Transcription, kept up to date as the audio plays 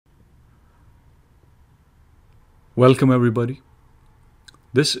Welcome everybody.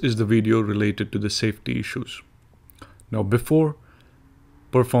 This is the video related to the safety issues. Now, before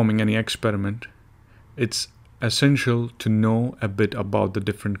performing any experiment, it's essential to know a bit about the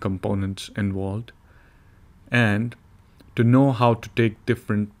different components involved and to know how to take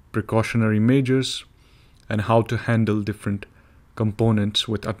different precautionary measures and how to handle different components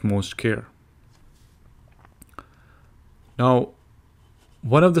with utmost care. Now,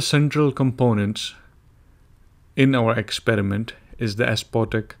 one of the central components in our experiment is the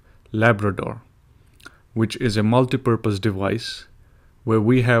Spotec Labrador, which is a multi-purpose device where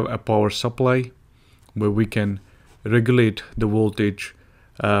we have a power supply where we can regulate the voltage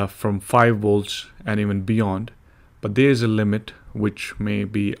from 5 volts and even beyond, but there is a limit which may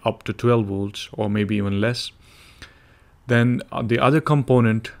be up to 12 volts or maybe even less. Then the other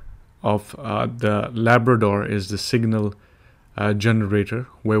component of the Labrador is the signal generator,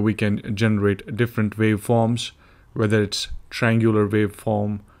 where we can generate different waveforms, whether it's triangular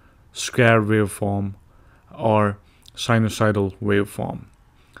waveform, square waveform, or sinusoidal waveform.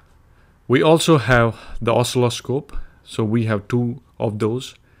 We also have the oscilloscope, so we have two of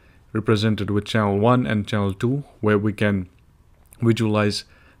those represented with channel 1 and channel 2, where we can visualize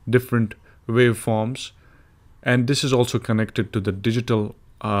different waveforms, and this is also connected to the digital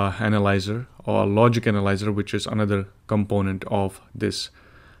analyzer or logic analyzer, which is another component of this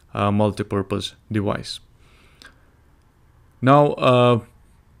multi-purpose device. Now,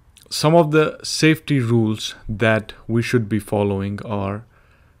 some of the safety rules that we should be following are: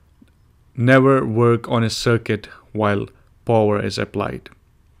 never work on a circuit while power is applied.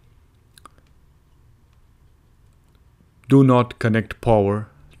 Do not connect power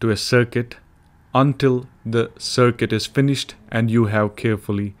to a circuit until the circuit is finished and you have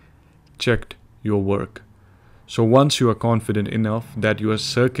carefully checked your work. So once you are confident enough that your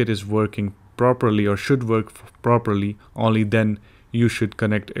circuit is working properly or should work properly, only then you should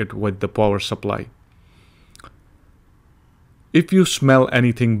connect it with the power supply. If you smell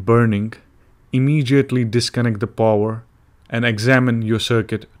anything burning, immediately disconnect the power and examine your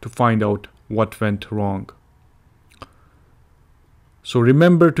circuit to find out what went wrong. So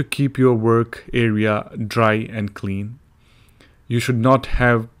remember to keep your work area dry and clean. You should not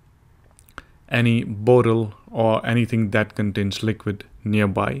have any bottle or anything that contains liquid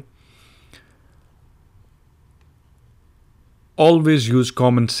nearby. Always use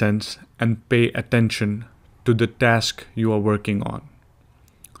common sense and pay attention to the task you are working on.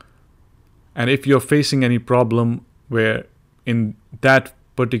 And if you're facing any problem where in that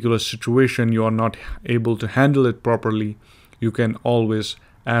particular situation you are not able to handle it properly, you can always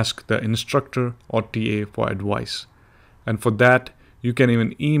ask the instructor or TA for advice. And for that, you can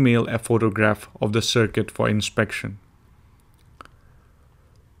even email a photograph of the circuit for inspection.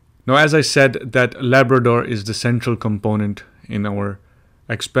 Now, as I said, that Labrador is the central component in our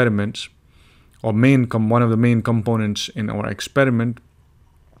experiments, or one of the main components in our experiment.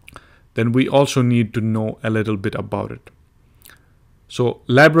 Then we also need to know a little bit about it. So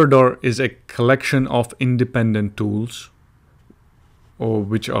Labrador is a collection of independent tools,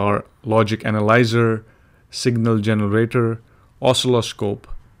 which are logic analyzer, signal generator, oscilloscope,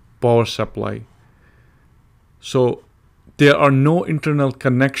 power supply. So there are no internal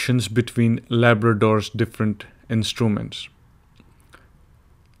connections between Labrador's different instruments.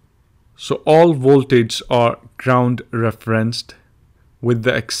 So all voltages are ground referenced with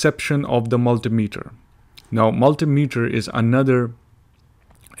the exception of the multimeter. Now, multimeter is another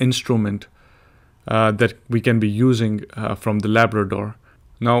instrument that we can be using from the Labrador.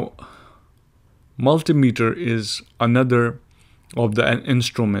 Now, multimeter is another of the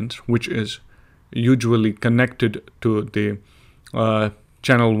instruments which is usually connected to the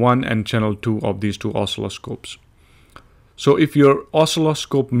channel 1 and channel 2 of these two oscilloscopes. So if your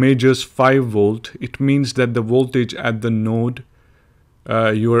oscilloscope measures 5 volt, it means that the voltage at the node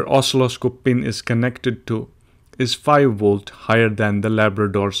your oscilloscope pin is connected to is 5 volt higher than the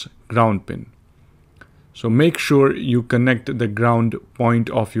Labrador's ground pin. So make sure you connect the ground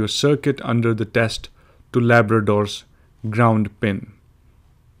point of your circuit under the test to Labrador's ground pin,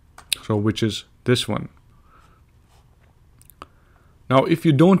 so which is this one. Now, if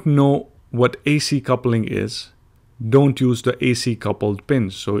you don't know what AC coupling is, don't use the AC coupled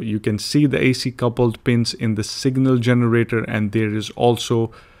pins. So you can see the AC coupled pins in the signal generator, and there is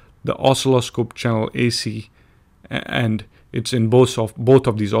also the oscilloscope channel AC, and it's in both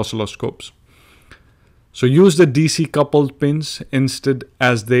of these oscilloscopes. So use the DC coupled pins instead,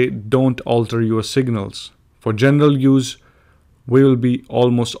 as they don't alter your signals. For general use, we will be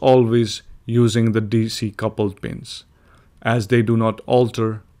almost always using the DC coupled pins, as they do not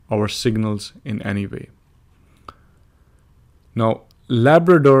alter our signals in any way. Now,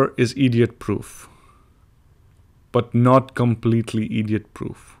 Labrador is idiot proof, but not completely idiot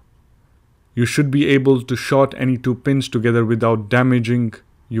proof. You should be able to short any two pins together without damaging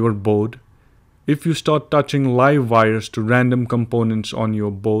your board. If you start touching live wires to random components on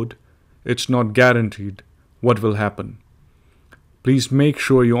your board, it's not guaranteed what will happen. Please make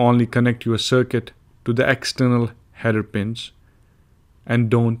sure you only connect your circuit to the external header pins and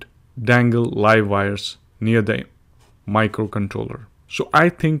don't dangle live wires near the microcontroller. So I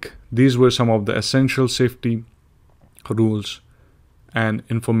think these were some of the essential safety rules and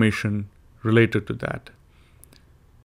information related to that.